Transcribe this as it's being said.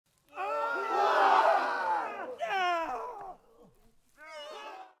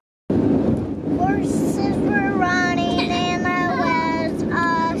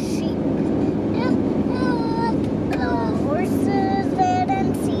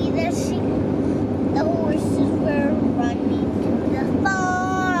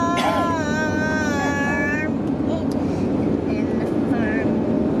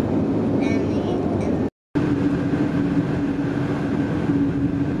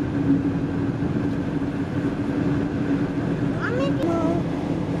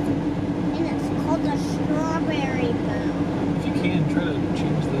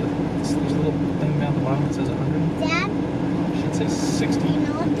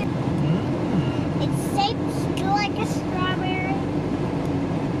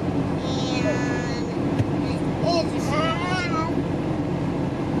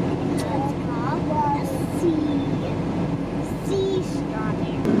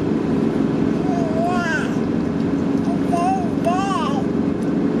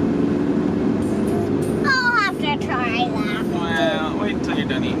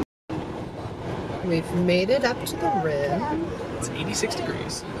it up to the rim. It's 86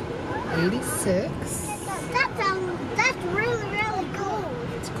 degrees. 86. That's really, really cool.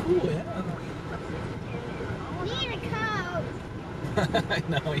 It's cool, yeah. We need a coat. I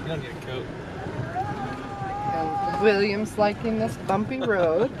know, you don't need a coat. And William's liking this bumpy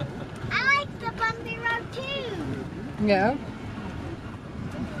road. I like the bumpy road too. Yeah.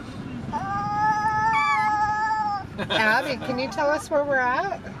 Abby, can you tell us where we're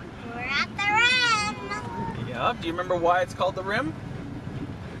at? We're at the rim. Yeah, do you remember why it's called the rim?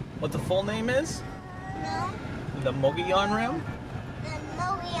 What the full name is? No, The Mogollon Rim? the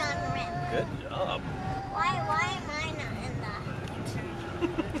Mogollon rim. Good job. Why am I not in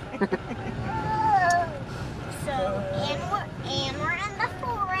the So, and we're in the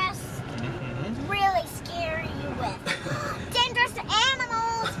forest. It's really scary with dangerous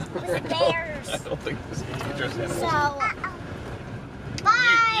animals, with bears. I don't think this is dangerous animals. So,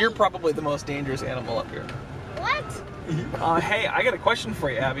 bye. You're probably the most dangerous animal up here. What? Hey, I got a question for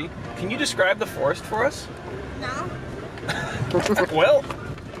you, Abby. Can you describe the forest for us? No. Well,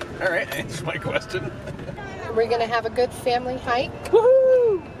 all right, answer my question. We're gonna have a good family hike.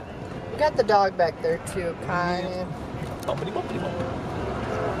 Woohoo! We got the dog back there too, Kai. Bumpity bumpity bump.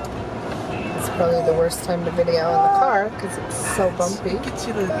 It's probably the worst time to video in the car because it's so bumpy. It's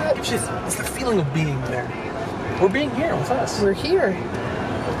the feeling of being there. We're being here with us. We're here.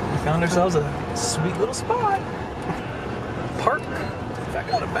 We found ourselves a sweet little spot. Park. In fact,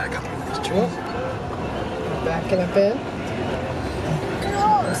 I want to back up these trees. Backing a bit.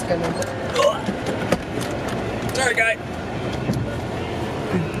 Just gonna. Sorry, guy.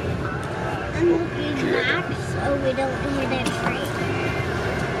 I'm looking back so we don't hit a tree.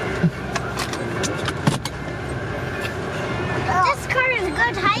 This car is a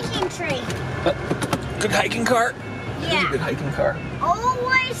good hiking tree. Good hiking car? Yeah. Good hiking car.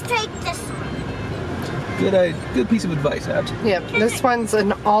 Always take this one. Good piece of advice, Abs. Yep, this one's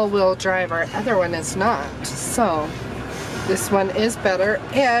an all-wheel drive. Our other one is not. So this one is better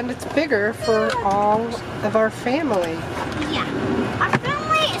and it's bigger for all of our family. Yeah. Our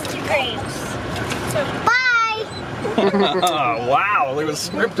family is the greatest. So bye. Oh, wow, it was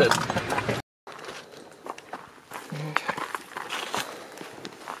scripted.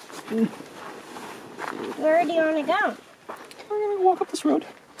 Where do you want to go? We're gonna walk up this road,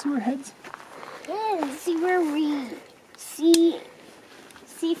 see where it heads. Yeah, see where we see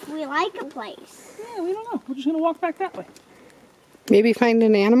if we like a place. Yeah, we don't know. We're just gonna walk back that way. Maybe find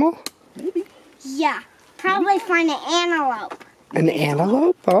an animal? Maybe. Yeah, probably find an antelope. An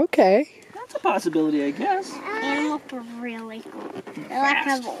antelope? Okay. That's a possibility, I guess. Antelope are really cool. They like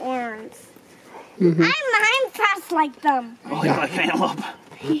have horns. Mm-hmm. I'm fast like them. Oh, you like an antelope?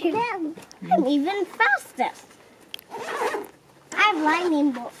 Yeah, I'm even fastest. I have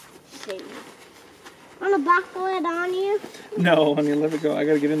lightning bolts. Want to buckle it on you? No, honey, let it go. I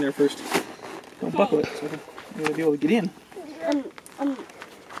gotta get in there first. Don't buckle it, so I gotta be able to get in. And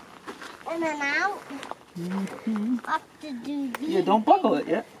then out. Up to do these. Yeah, don't buckle it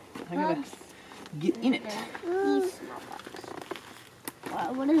yet. I gotta bugs. get in it. These small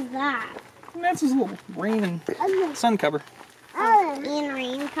bugs. What is that? And that's his little rain and sun cover. And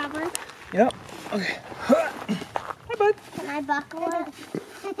rain cover. Yep. Okay. Hi, bud. Can I buckle it?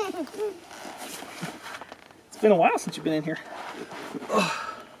 It's been a while since you've been in here. And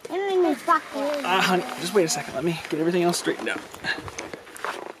then you buckle it. Honey, just wait a second. Let me get everything else straightened out.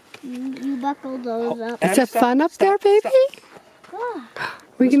 You buckle those up. Is it fun up there, baby? Oh.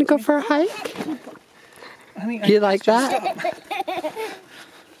 We gonna go for a hike? Honey, Do you like that?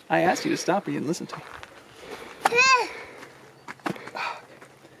 I asked you to stop, but you didn't listen to me.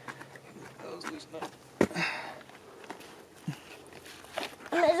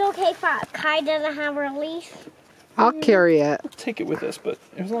 It's okay if Kai doesn't have her leash. I'll carry it. We'll take it with us, but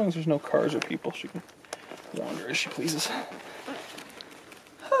as long as there's no cars or people, she can wander as she pleases.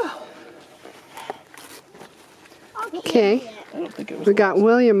 Okay. I don't think it was. We got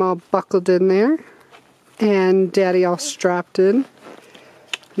William all buckled in there. And Daddy all strapped in.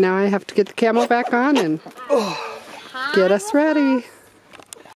 Now I have to get the camel back on and get us ready.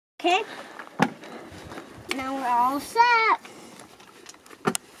 Okay. Now we're all set.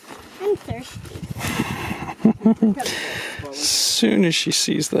 I'm thirsty. As soon as she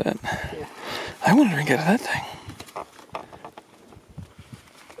sees that, I want her to get that thing.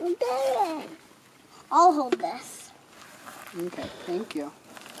 I'll hold this. Okay, thank you.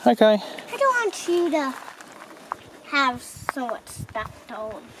 Hi, Kai. I don't want you to have so much stuff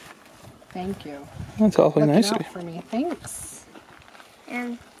told. Thank you. That's awfully Looking nice of out you. for me. Thanks.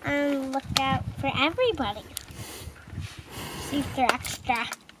 And look out for everybody. See if they're extra.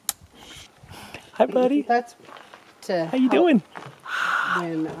 Hi, buddy. That's to How you help doing?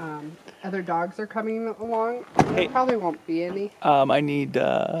 when other dogs are coming along. There Hey. probably won't be any. I need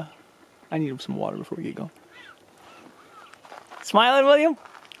some water before we get going. Smiling, William.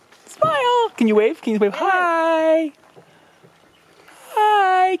 Smile. Can you wave? Can you wave? Hi.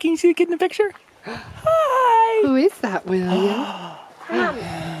 Hi. Can you see the kid in the picture? Hi. Who is that, William?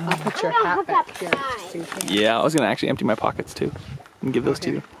 I'll put your hat back here just in case. Yeah, I was gonna actually empty my pockets too and give those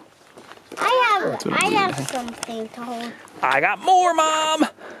to you. I what I'm have doing. something to hold. I got more, Mom.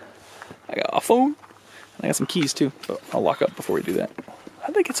 I got a phone. And I got some keys too. So I'll lock up before we do that. How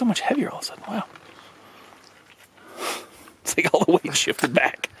did they get so much heavier all of a sudden? Wow. It's like all the weight shifted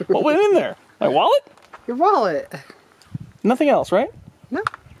back. What went in there? My wallet? Your wallet. Nothing else, right? No.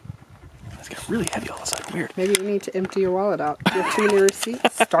 It's got really heavy all of a sudden. Weird. Maybe you need to empty your wallet out. Do you have too many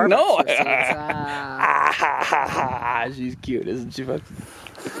receipts? Starbucks No. receipts. Ah, ha, ha, ha. She's cute, isn't she?